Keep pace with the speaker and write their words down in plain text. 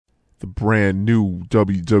the brand new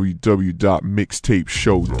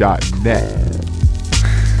www.mixtapeshow.net.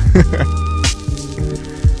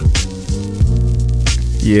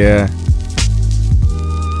 Yeah.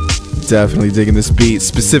 Definitely digging this beat.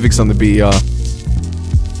 Specifics on the beat, y'all.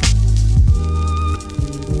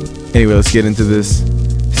 Anyway, let's get into this.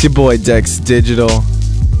 It's your boy Dex Digital,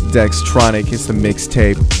 Dextronic. It's the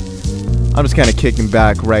mixtape. I'm just kind of kicking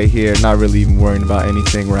back right here, not really even worrying about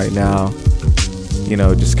anything right now. You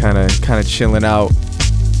know, just kind of chilling out,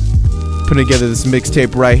 putting together this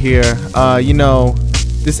mixtape right here. You know,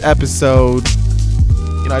 this episode,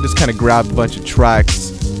 you know, I just kind of grabbed a bunch of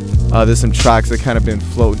tracks. There's some tracks that kind of been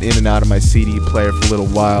floating in and out of my CD player for a little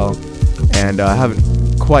while, and I haven't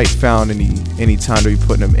quite found any time to be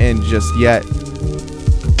putting them in just yet.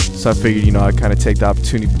 So I figured, you know, I'd kind of take the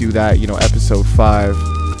opportunity to do that. You know, episode 5,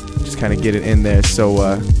 just kind of get it in there. So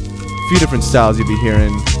a few different styles you'll be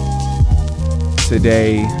hearing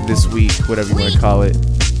today, this week, whatever you want to call it.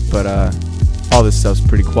 But all this stuff's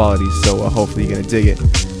pretty quality, so hopefully you're gonna dig it.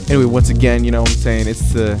 Anyway, once again, you know what I'm saying,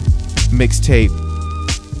 it's the mixtape,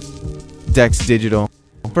 Dex Digital.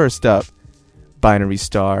 First up, Binary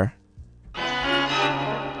Star,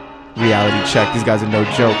 Reality Check. These guys are no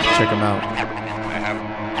joke. Check them out. I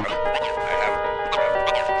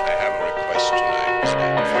have a request tonight.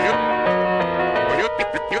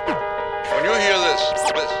 When you hear this,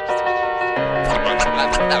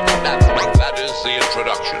 that is the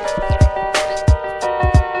introduction.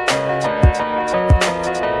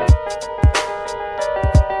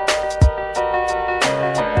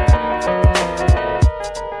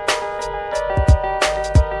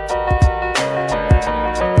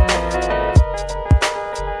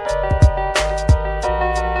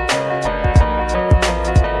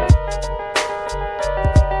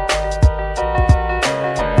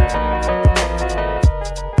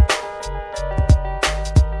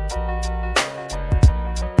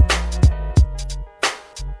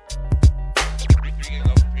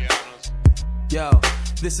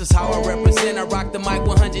 This is how I represent. I rock the mic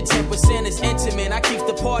 110%. It's intimate. I keep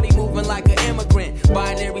the party moving like an immigrant.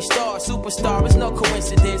 Binary star, superstar, it's no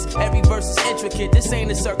coincidence. Every verse is intricate. This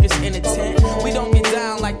ain't a circus in a tent. We don't get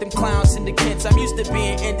down like them clowns in the Kents. I'm used to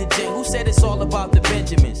being indigent. Who said it's all about the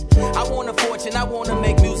Benjamins? I want a fortune. I want to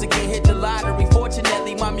make music and hit the lottery.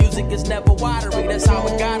 Fortunately, my music is never watery. That's how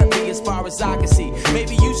it gotta be as far as I can see.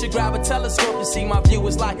 Maybe you should grab a telescope to see my view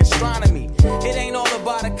is like astronomy. It ain't all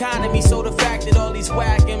about economy, so the fact that all these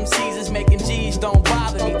whack MCs is making G's don't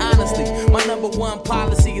bother me. Honestly, my #1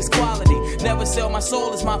 policy is quality. Never sell my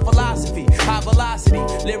soul is my philosophy. High velocity,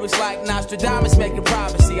 lyrics like Nostradamus making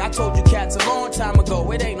prophecy. I told you cats a long time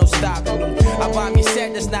ago, it ain't no stopping me. I bomb your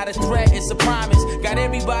set, that's not a threat, it's a promise. Got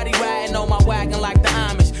everybody riding on my wagon like the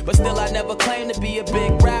Amish. But still I never claim to be a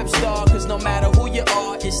big rap star, cause no matter who you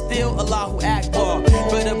are, it's still Allahu Akbar.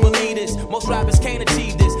 Better believe this, most rappers can't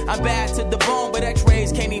achieve this. I'm bad to the bone, but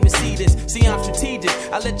x-rays can't even see this. See, I'm strategic,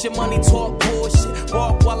 I let your money talk bullshit.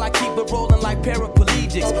 Walk while I keep it rolling like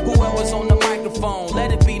paraplegics. Whoever's on the microphone,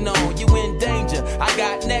 let it be known, you in danger. I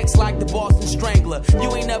got next like the Boston Strangler.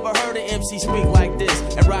 You ain't never heard an MC speak like this.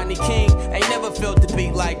 And Rodney King ain't never felt the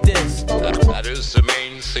beat like this. That is the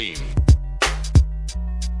main theme.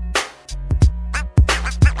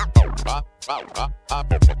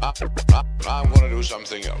 I'm gonna do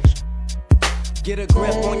something else. Get a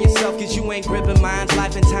grip on yourself, cause you ain't gripping minds.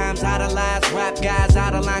 Life and times idolize, rap guys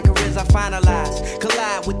out of line, careers I finalize.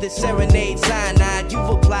 Collide with this serenade cyanide you've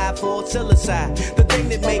applied for psilocybin. The thing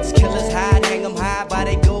that makes killers hide, hang them high by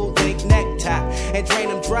their gold link necktie, and drain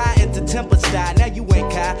them dry into temper style. Now you ain't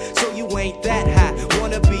Kai, so you ain't that high.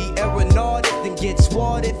 Wanna be aeronautic, then get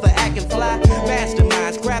swatted for acting fly.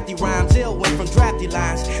 Masterminds, crafty rhymes, ill went from drafty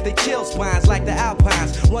lines. They chill spines like the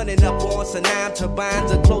Alpines, running up on Sanam turbines.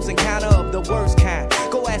 A close encounter of the worst kind.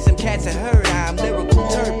 Go ask some cats and heard I'm lyrical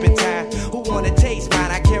turpentine. Who wanna taste mine?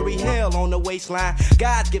 I carry hell on the waistline.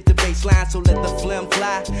 God's gift the baseline, so let the phlegm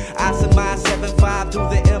fly. I surmise 7-5 through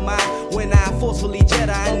the MI. When I forcefully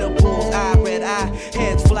Jedi in the bull's eye, red eye,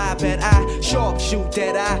 heads fly, bad eye, sharp shoot,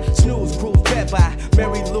 dead eye, snooze, proof, bed by.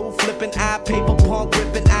 Mary Lou, flipping eye, paper punk,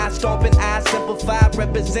 ripping eye, stomping eye, simplify,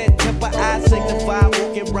 represent, temper eye, signify,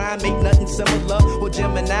 walking rhyme, make nothing similar. Or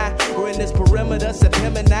Gemini, we're in this perimeter,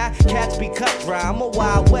 Gemini, cats be cut dry. I'm a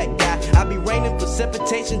wild wet guy. I be raining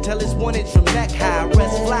precipitation till it's 1 inch from neck high.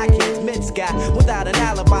 Rest fly kids, mid sky, without an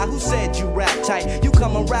alibi. Who said you rap tight? You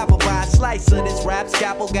come and rap by a slice of this rap.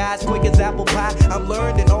 Scalpel guys, quick as apple pie. I'm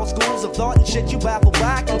learned in all schools of thought and shit you baffle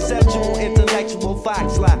by. conceptual, intellectual,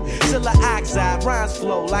 fox lie. Silla oxide, rhymes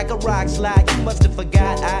flow like a rock slide. You must have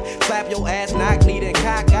forgot I slap your ass, knock, needed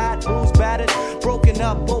cockeyed, bruised, battered, broken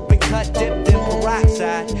up, open cut, dipped in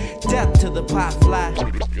peroxide. Death to the pot fly.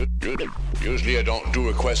 Usually I don't do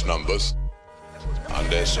request numbers.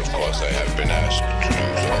 Unless, of course, I have been asked to do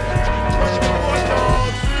so.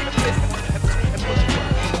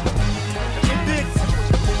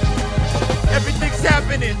 Everything's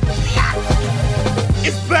happening.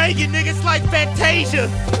 It's banging, nigga. It's like Fantasia.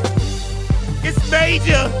 It's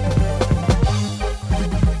major.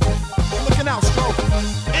 Looking out, stroke.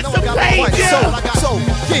 It's a major. So,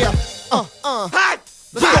 yeah. Hot.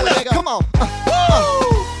 Yeah, come on.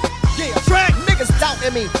 Yeah, track niggas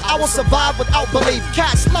doubting me. I will survive without belief.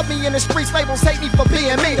 Cats love me in the streets, labels hate me for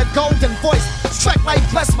being me. The golden voice. Track like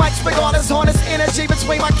blessed mic, spring on his harness. Energy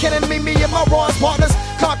between my kid and me and my raw partners.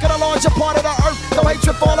 Conquer the larger part of the earth. No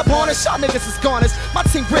hatred fall upon us. Y'all niggas is garnished. My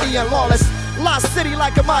team gritty and lawless. Lost city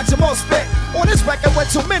like a Majimo spit. On this record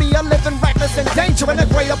with too many are living reckless and danger in a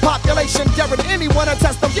greater population. Daring anyone to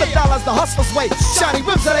test them for dollars the hustler's way. Shiny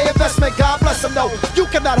rims of their investment, God bless them though. You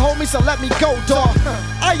cannot hold me, so let me go, dog.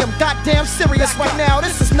 I am goddamn serious right now,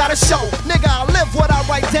 this is not a show. Nigga, I live what I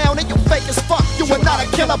write down, and you fake as fuck. You are not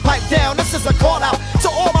a killer, pipe down. This is a call out to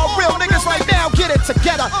all my real niggas right now. Get it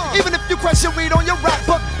together. Even if you question read on your rap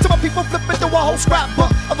book, to my people flipping through a whole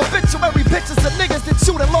scrapbook of obituary pictures of niggas that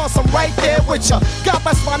shoot and lost. I'm right there with ya. God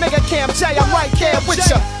bless my nigga Cam J, I'm right there with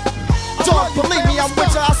ya. Don't believe me, I'm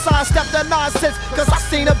with ya. I sidestepped the nonsense, cause I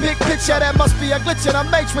seen a big picture. That must be a glitch in a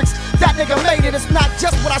matrix. That nigga made it, it's not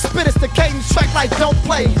just what I spit, it's the cadence track like don't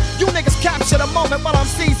play. You niggas capture the moment while I'm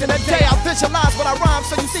seizing the day. I visualize what I rhyme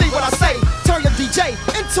so you see what I say. Turn your DJ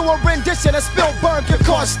into a rendition of Spielberg. Your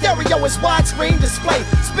car stereo is widescreen display.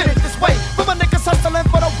 Spit it this way, for my niggas hustling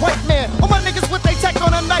for the white man. All my niggas with they tech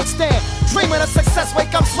on a nightstand. Dreaming of success,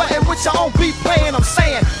 wake up sweating with your own beat playing. I'm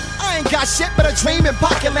saying I ain't got shit but a dream and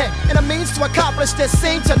pocket land. And a means to accomplish this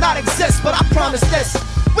seem to not exist. But I promise this,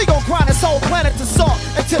 we gon' grind this whole planet to salt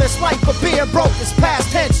until this life of being broke is past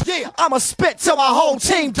tense. Yeah, I'ma spit till my whole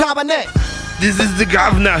team dominate. This is the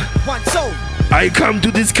governor. 1, 2. I come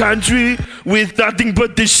to this country with nothing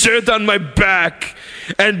but this shirt on my back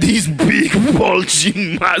and these big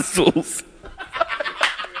bulging muscles.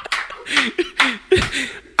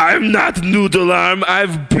 I'm not noodle arm, I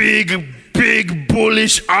have big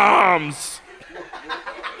bullish arms.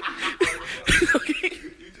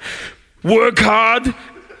 Work hard.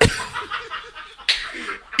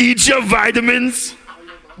 Eat your vitamins.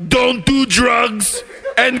 Don't do drugs.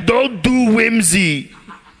 And don't do whimsy.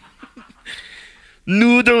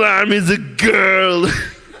 Noodle arm is a girl.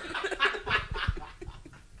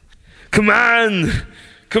 Come on.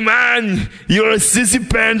 Come on. You're a sissy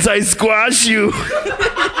pants. I squash you.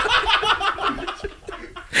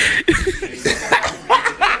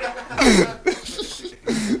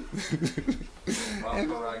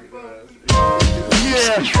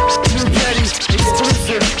 Yeah, new Betty,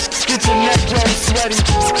 exclusive. Get your neck roll sweaty.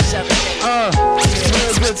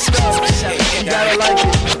 Real good stuff. You gotta like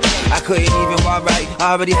it. I couldn't even walk right.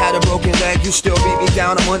 I already had a broken leg. You still beat me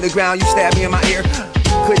down. I'm on the ground. You stabbed me in my ear.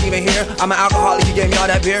 Couldn't even hear. I'm an alcoholic. You gave me all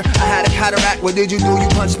that beer. I had a cataract. What did you do? You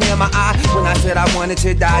punched me in my eye. When I said I wanted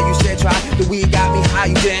to die, you said try. The weed got me high.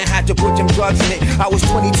 You didn't have to put them drugs in it. I was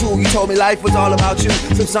 22. You told me life was all about you.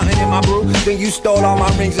 Some something in my brew. Then you stole all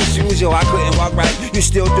my rings and shoes. Yo, I couldn't walk right. You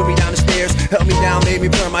still threw me down the stairs. Held me down, made me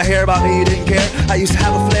burn my hair. About me, you didn't care. I used to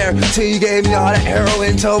have a flare till you gave me all that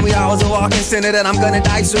heroin. Told me I was a walking sinner, that I'm gonna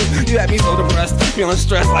die soon. You had me so depressed, feeling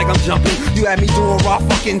stressed like I'm jumping. You had me doing raw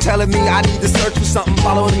fucking, telling me I need to search for something,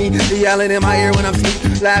 following me. They yelling in my ear when I'm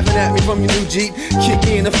asleep, laughing at me from your new Jeep. Kick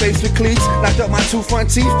me in the face with cleats, knocked up my 2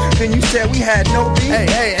 front teeth. Then you said we had no beef.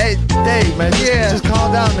 Hey, Dave, man, just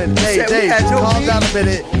calm down a minute. Hey, Dave, just calm down a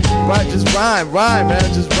minute. Right, just rhyme, man,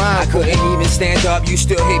 just rhyme. I couldn't even stand up, you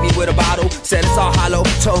still hit me with a bottle. Said it's all hollow,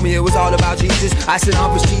 told me it was all about Jesus. I said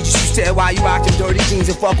I'm prestigious, you said why you rock them dirty jeans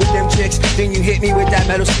and fuck with them chicks. Then you hit me with that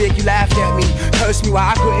metal stick, you laughed at me, cursed me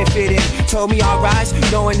while I couldn't fit in. Told me I'll rise,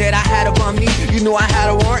 knowing that I had a bum knee. You knew I had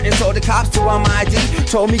a warrant and told the cops to run my ID.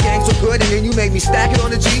 Told me gangs were good and then you made me stack it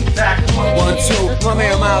on the G. 1, 2, my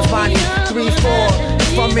man Miles Bonnie. 3,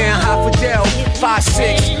 4, my man High Fidel. 5,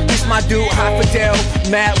 6, this my dude High Fidel.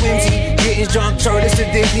 Mad Whimsy, getting drunk, turn this to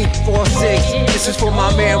Disney. 4, 6, this is for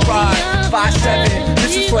my man Rod. 5, 7,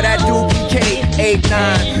 this is for that dude BK. 8,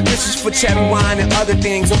 9, this is for cherry wine and other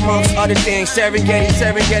things, amongst other things.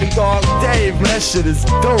 Serengeti, dog. Dave, that shit is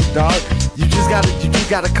dope, dog. You just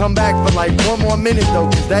gotta come back for like 1 more minute though,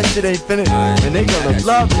 cause that shit ain't finished. And they gonna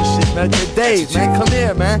love this shit, man. Dave, man, come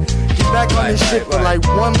here, man. Get back on this shit for like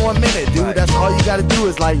one more minute, dude. That's all you gotta do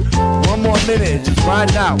is like one more minute. Just ride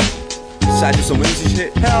it out. Should I do some Wednesday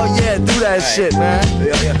shit? Hell yeah, do that shit, man.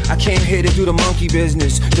 Yeah. I came here to do the monkey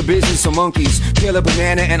business, the business of monkeys. Peel a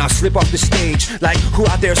banana and I'll slip off the stage. Like, who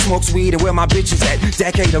out there smokes weed and where my bitches at?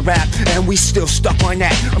 Decade of rap, and we still stuck on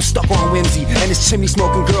that. I'm stuck on whimsy and this chimney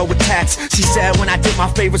smoking girl with tats. She said when I did my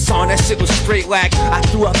favorite song, that shit was straight whack. I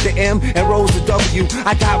threw up the M and rose the W.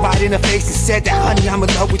 I got right in her face and said that, honey, I'm in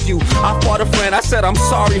love with you. I fought a friend, I said, I'm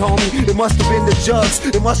sorry, homie. It must have been the jugs.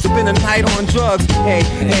 It must have been a night on drugs.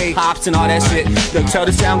 Hey, hops and all that shit. Then tell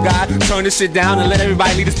the sound guy, turn this shit down and let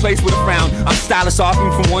everybody leave this place with a frown. I'm stylist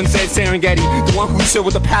offering from one said Serengeti, the one who chill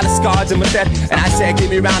with the palace guards and with that. And I said,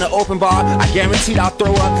 get me around an open bar. I guaranteed I'll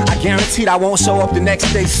throw up. I guaranteed I won't show up the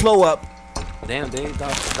next day. Slow up. Damn, Dave, why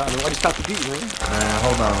you stop the beat, man?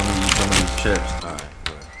 Hold on, let me eat some of these chips. Alright.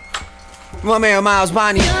 My man Miles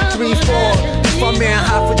Bonnie, 3-4. My man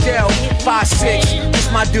High Fidel, 5-6. This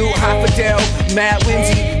my dude High Fidel, Mad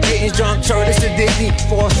Whimsy, getting drunk, turn this to Disney,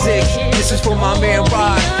 4-6. This is for my man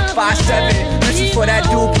Rod, 5-7. This is for that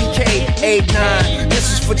dude PK, 8-9. This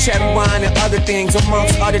is for cherry wine and other things,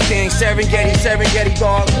 amongst other things. Serengeti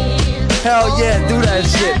dog. Hell yeah, do that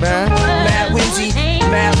shit, man. Mad Whimsy,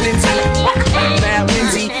 Mad Whimsy.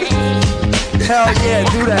 Hell yeah,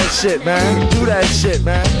 do that shit, man. Do that shit,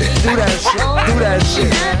 man. Do that shit. Do that shit,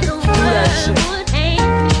 man. Do that shit.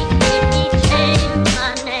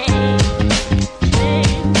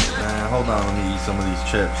 Man, hold on, let me eat some of these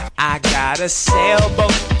chips. I got a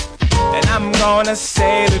sailboat, and I'm gonna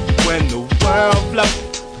sail it when the world float,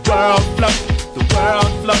 the world float,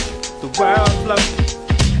 the world float.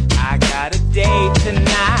 I got a date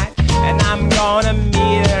tonight, and I'm gonna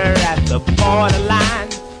meet her at the borderline.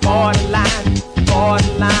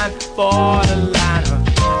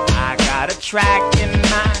 I got a track in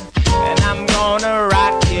mind, and I'm gonna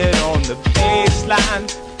rock it on the baseline,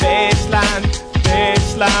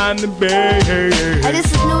 the bass. Hey, this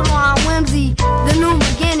is Noodle on Whimsy, the new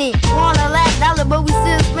beginning. Want a last dollar, but we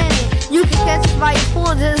still spinning. You can catch us by your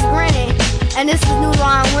pool just grinning. And this is Noodle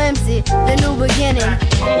on Whimsy, the new beginning.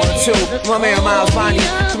 1, 2, my man Miles Bonnie,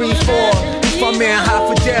 3-4. My man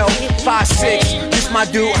High Fidel, 5-6. This my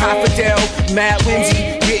dude High Fidel, Mad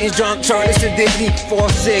Whimsy, getting drunk, turn this to Disney,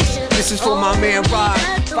 4-6. This is for my man Rod,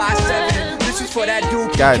 5-7. This is for that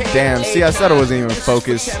dude. God damn, see, I said I wasn't even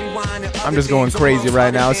focused. I'm just going crazy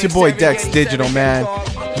right now. It's your boy Dex Digital, man.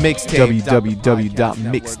 Mixtape,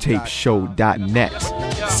 www.mixtapeshow.net.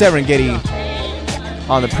 Serengeti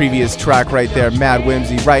on the previous track right there, Mad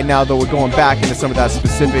Whimsy. Right now, though, we're going back into some of that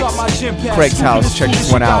specifics. Craig's house, check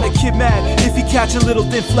this one out. Kid mad if he catch a little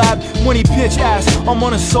thin flab when he pitch ass. I'm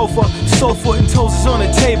on a sofa, foot and toes is on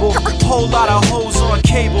the table. Whole lot of hoes on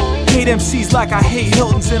cable. Hate MCs like I hate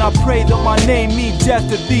Hiltons, and I pray that my name mean death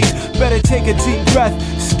to these. Better take a deep breath,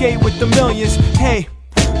 skate with the millions. Hey,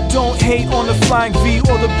 don't hate on the flying V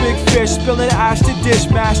or the big fish. Spilling ash to dish,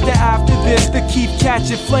 master after this to keep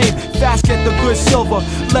catching flame. Fast get the good silver.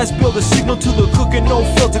 Let's build a signal to the cook and no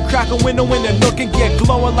filter. Crack a window in the nook and get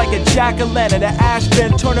glowing like a jack-o'-lantern. The ash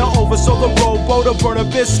bin turn it over so the rowboat will burn a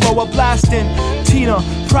bit slower. Blasting Tina,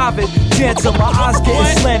 private dancer. My eyes getting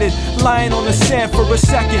slanted, lying on the sand for a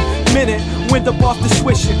second, minute. Wind up off the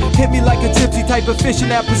swishing, hit me like a tipsy type of fish in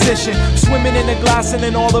that position. Swimming in the glass and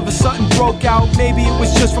then all of a sudden broke out. Maybe it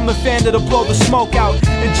was just from the fan that'll blow the smoke out.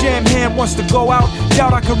 And Jam Hand wants to go out.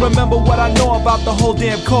 Doubt I can remember what I know about the whole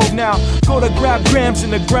damn code now. Go to grab grams in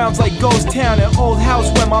the grounds like Ghost Town. An old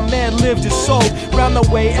house where my man lived is sold. Round the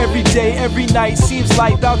way every day, every night. Seems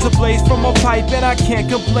like about to blaze from a pipe, and I can't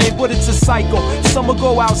complain, but it's a cycle. Some will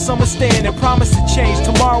go out, some will stay in and promise to change.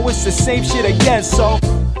 Tomorrow it's the same shit again, so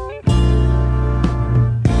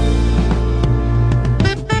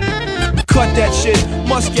cut that shit,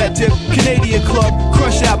 Muscat dip, Canadian club,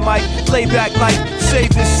 crush that mic, lay back like, save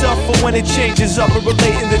this up for when it changes up and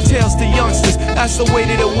relating the tales to youngsters. That's the way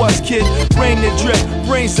that it was, kid. Rain that drip,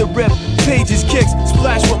 brains that rip, pages kicks,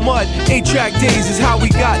 splash with mud. 8-track days is how we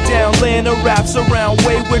got down, laying the raps around,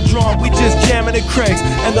 way withdrawn. We just jamming the cranks,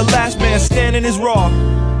 and the last man standing is raw.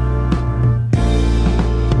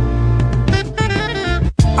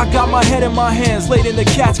 I got my head in my hands, laid in the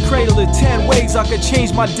cat's cradle. In 10 ways I could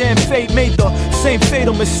change my damn fate. Made the same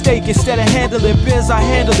fatal mistake. Instead of handling biz, I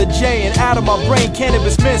handle the J. And out of my brain,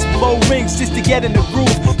 cannabis mints, blow rings just to get in the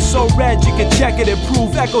groove. So red, you can check it and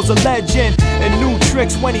prove. Echoes a legend and new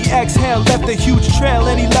tricks when he exhaled. Left a huge trail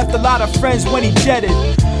and he left a lot of friends when he jetted.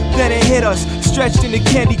 Then it hit us, stretched in the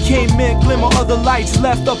candy cane mint, glimmer of the lights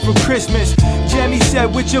left up for Christmas. Jamie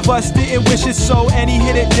said, which of us didn't wish it so? And he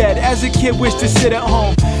hit it dead, as a kid wished to sit at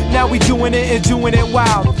home. Now we doing it and doing it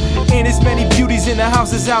wild. Ain't as many beauties in the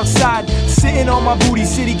houses outside. Sitting on my booty,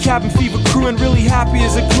 city cabin fever crewing, really happy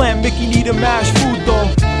as a clam. Mickey need a mashed food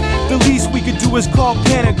though. The least we could do is call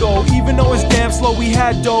Panago. Even though it's damn slow, we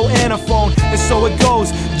had dough and a phone. And so it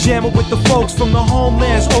goes, jamming with the folks from the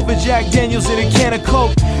homelands over Jack Daniels in a can of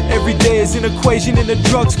Coke. Every day is an equation and the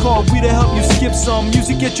drugs called we to help you skip some.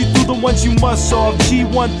 Music get you through the ones you must solve.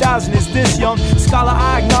 G1000 is this young scholar,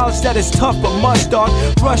 I acknowledge that it's tough but much, dog.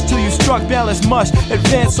 Rush till you struck balance, mush.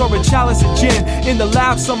 Advance or a chalice of gin. In the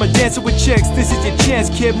lab, summer dancing with chicks. This is your chance,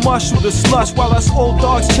 kid. Mush through the slush while us old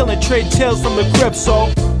dogs killing trade tales from the grip. So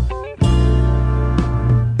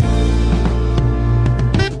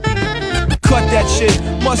cut that shit,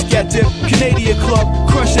 Muscat dip, Canadian club,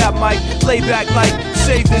 crush that mic, lay back like,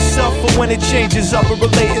 save this stuff for when it changes up and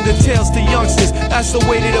relating the tales to youngsters. That's the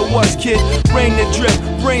way that it was, kid. Rain that drip,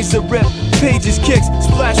 brains that rip, pages kicks,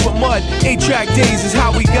 splash with mud. 8-track days is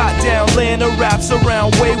how we got down, laying the raps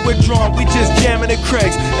around, way withdrawn. We just jamming the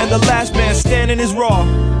Craigs, and the last man standing is raw.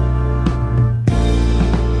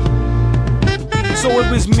 So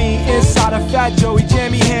it was me inside of Fat Joey,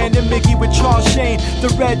 Jammy Hand and Mickey with Charles Shane.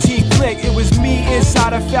 The red team click. It was me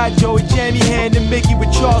inside of Fat Joey, Jammy Hand and Mickey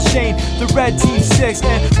with Charles Shane. The red team 6.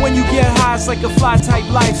 And when you get high, it's like a fly type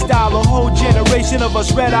lifestyle. A whole generation of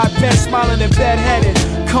us red-eyed bent, smiling and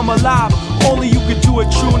bed-headed. Come alive. Only you could do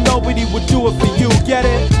it true. Nobody would do it for you. Get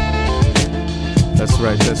it? That's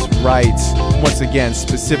right. That's right. Once again,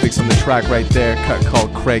 specifics on the track right there. Cut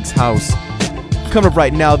called Craig's House. Coming up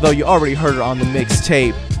right now, though, you already heard it on the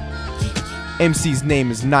mixtape. MC's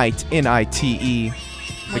name is Night, N-I-T-E.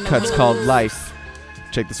 The cut's called Life.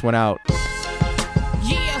 Check this one out.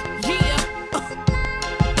 Yeah.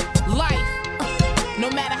 Life. No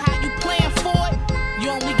matter how you plan for it, you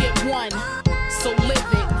only get one. So live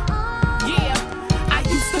it. Yeah. I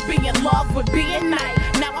used to be in love with being night.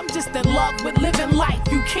 Now I'm just in love with living life.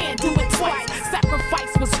 You can't do it twice.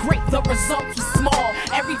 Sacrifice was great, the results were small.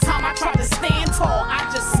 Every time I tried to stand tall, I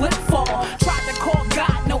just slipped fall. Tried to call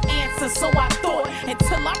God, no answer, so I thought.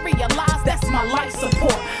 Until I realized that's my life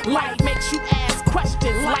support. Life makes you ask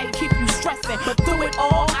questions, life keep you stressing. But through it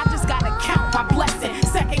all, I just gotta count my blessing.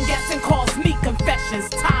 Second guessing calls me confessions.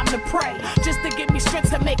 Time to pray, just to give me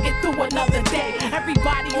strength to make it through another day.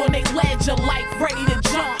 Everybody on their ledge of life, ready to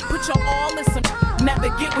jump. Put your all in some, never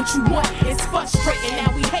get what you want. It's frustrating,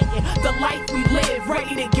 now we hating the life we live,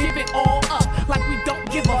 ready to give it all up, like we don't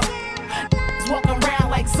give up. Walk around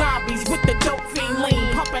like zombies with the dope fiend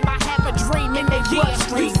lean, pumping. I have a dream in their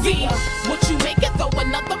bloodstream. You see what you make it, though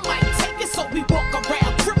another might take it, so we walk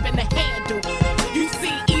around gripping the handle. You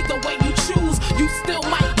see, either way you choose, you still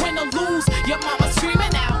might win or lose. Your mama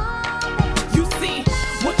screaming out. You see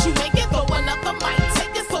what you make it, though another might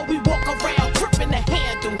take it, so we walk around gripping the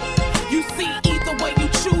handle. You see, either way you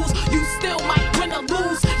choose, you still might win or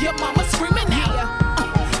lose. Your mama screaming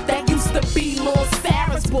out. That used to be Lil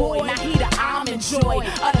Sarah's boy. Now he the almond joy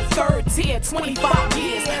of the third tier. 25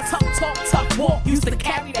 years. Tough walk. Used to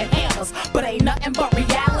carry the hammers, but ain't nothing but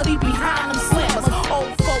reality behind them slammers.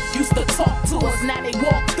 Old folk used to talk to us. Now they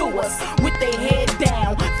walk through us with their head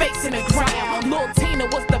down, facing the ground. Lil Tina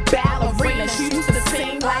was the ballerina. She used to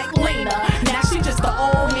sing like Lena. Now she just the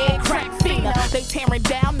old head crack finger. They tearing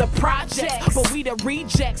down the projects, but we the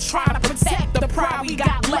rejects trying to protect the pride we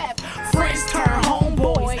got left. Friends turn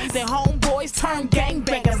homeboys, then homeboys turn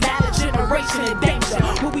gangbangers. Now the generation in danger.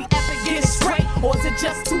 Will we ever get it straight, or is it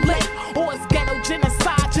just too late? Or is ghetto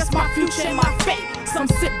genocide just my future and my fate? Some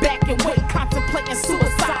sit back and wait, contemplating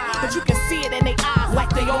suicide, but you can see it in their eyes like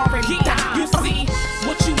they already died. You see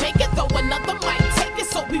what you make it, though another might take it,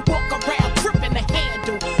 so we walk around gripping the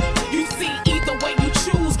handle. You see, either way you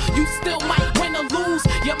choose, you still might win or lose.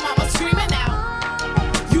 Your mama screaming out.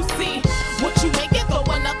 You see what you make it, though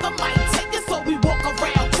another might take it, so we walk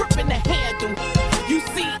around gripping the handle. You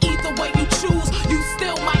see, either way you choose, you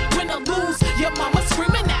still might win or lose. Your mama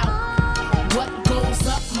screaming out. What goes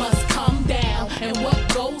up must come down, and what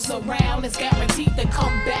goes around is guaranteed to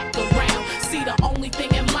come back around. See, the only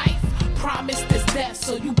thing in life promised is death,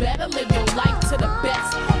 so you better live your life to the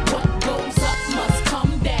best. What goes up must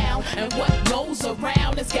come down, and what goes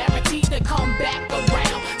around is guaranteed to come back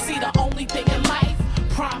around. See, the only thing in life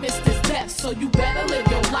promised is death, so you better live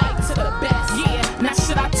your life to the best. Yeah, now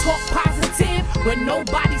should I talk positive when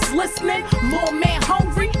nobody's listening? Little man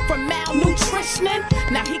hungry from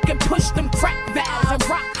malnutritioning. Now he can push them crack valves and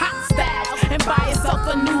rock hot styles and buy himself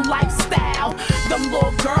a new lifestyle. Them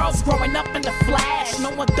little girls growing up in the flash,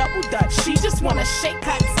 no one double dutch, she just wanna shake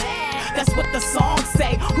her tag. That's what the song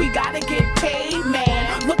say, we gotta get paid,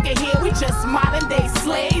 man. Look at here, we just modern day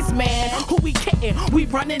slaves, man. Who we can't hating. We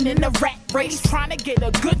running in the rat race, trying to get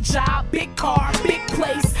a good job, big car, big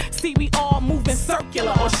place. See, we all moving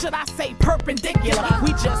circular, or should I say perpendicular. We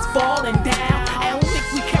just falling down, and only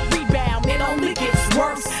if we can rebound, it only gets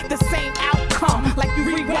worse. The same outcome, like you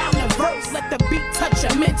rewound the verse. Let the beat touch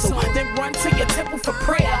your mental, then run to your temple for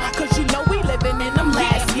prayer. Cause you know we living in them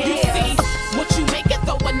last years. You see, what you make it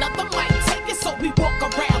though, another might take it. So we walk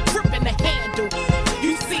around gripping the handle.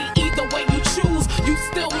 You see, either way you choose, you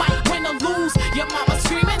still might win or lose. Your mama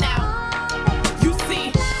screaming out. You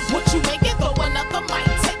see, what you make it though, another might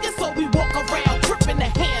take it. So we walk around gripping the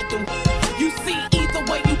handle. You see, either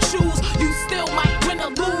way you choose, you still might win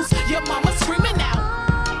or lose. Your mama screaming out.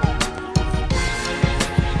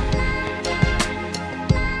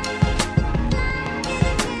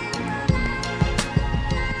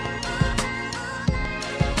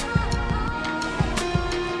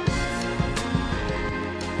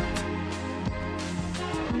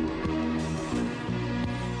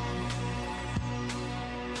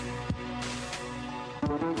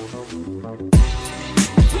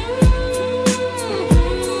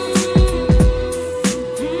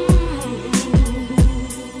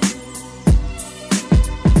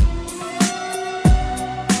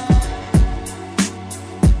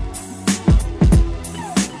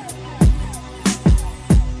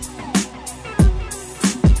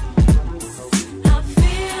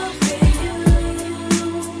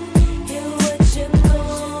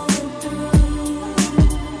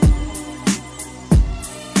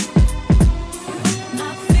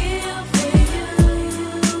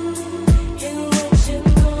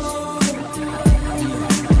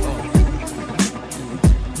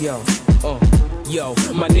 Yo,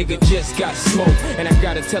 my nigga just got smoked, and I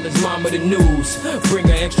gotta tell his mama the news. Bring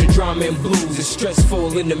her extra drama and blues. It's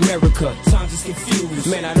stressful in America, times is confused.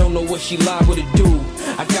 Man, I don't know what she liable to do.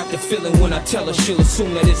 I got the feeling when I tell her she'll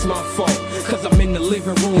assume that it's my fault. Cause I'm in the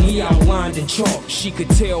living room, he outlined in chalk. She could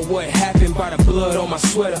tell what happened by the blood on my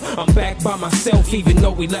sweater. I'm back by myself even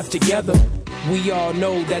though we left together. We all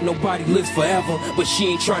know that nobody lives forever, but she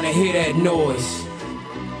ain't trying to hear that noise.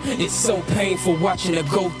 It's so painful watching her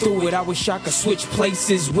go through it. I wish I could switch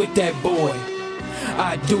places with that boy.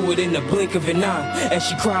 I'd do it in the blink of an eye. As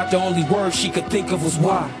she cried, the only word she could think of was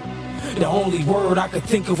why. The only word I could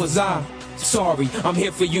think of was I. Sorry, I'm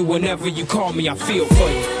here for you whenever you call me. I feel for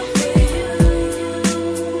you.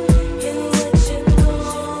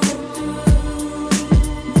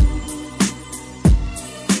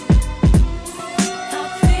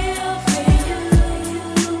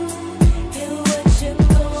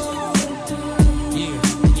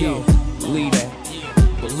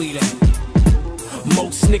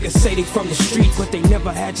 Niggas say they from the street, but they never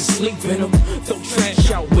had to sleep in them. Throw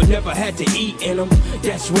trash out, but never had to eat in them.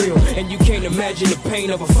 That's real, and you can't imagine the pain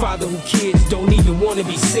of a father who kids don't even want to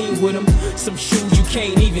be seen with him. Some shoes you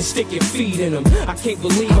can't even stick your feet in them. I can't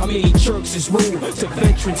believe how many jerks is rude to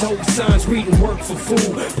veterans, hold signs, reading work for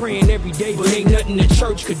food. Praying every day, but ain't nothing the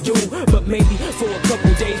church could do. But maybe for a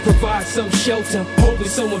couple days provide some shelter. Hoping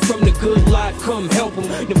someone from the good life come help them.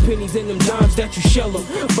 The pennies and them dimes that you shell them.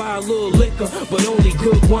 Buy a little liquor, but only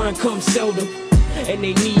good wine comes seldom, and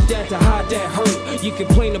they need that to hide that hurt. You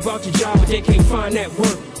complain about your job, but they can't find that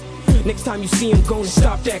work. Next time you see them, gonna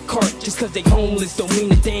stop that cart. Just cause they homeless don't mean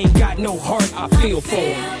that they ain't got no heart. I feel for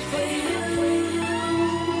them.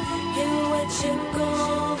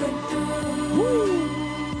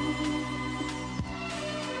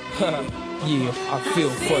 Yeah, I feel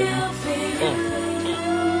for you.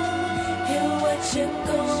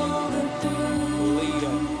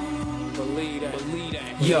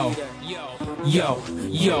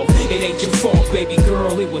 Yo, it ain't your fault, baby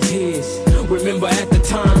girl, it was his. Remember at the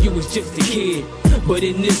time you was just a kid. But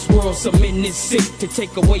in this world, some men is sick to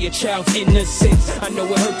take away a child's innocence. I know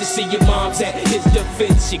it hurt to see your mom's at his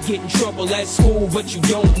defense. You get in trouble at school, but you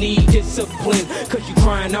don't need discipline. Cause you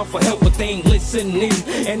crying out for help, but they ain't listening.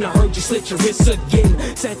 And I heard you slit your wrists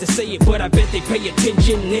again. Sad to say it, but I bet they pay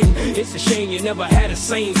attention. And it's a shame you never had the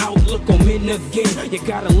same outlook on men again. You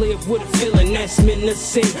gotta live with a feeling that's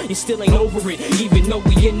menacing. You still ain't over it, even though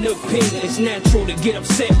we in the pen. It's natural to get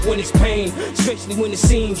upset when it's pain, especially when it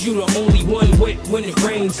seems you the only one wet when it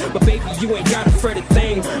rains. But baby, you ain't gotta fret a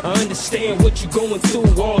thing. I understand what you going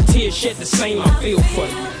through. All tears shed the same. I feel for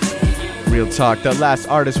you. Real talk. That last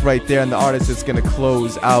artist right there, and the artist that's gonna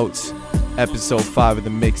close out episode 5 of the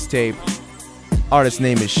mixtape. Artist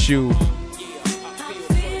name is Shu.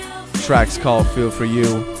 Track's called Feel For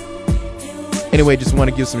You. Anyway, just want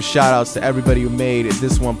to give some shout outs to everybody who made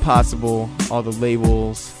this one possible. All the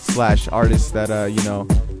labels / artists that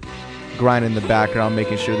grind in the background,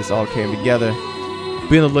 making sure this all came together.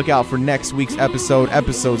 Be on the lookout for next week's episode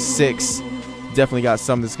 6. Definitely got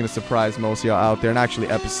something that's going to surprise most of y'all out there. And actually,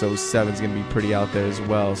 episode 7 is going to be pretty out there as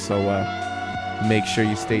well. So make sure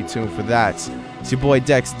you stay tuned for that. It's your boy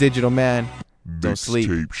Dex Digital, man. Don't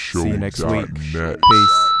sleep. See you next week.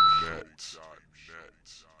 Peace.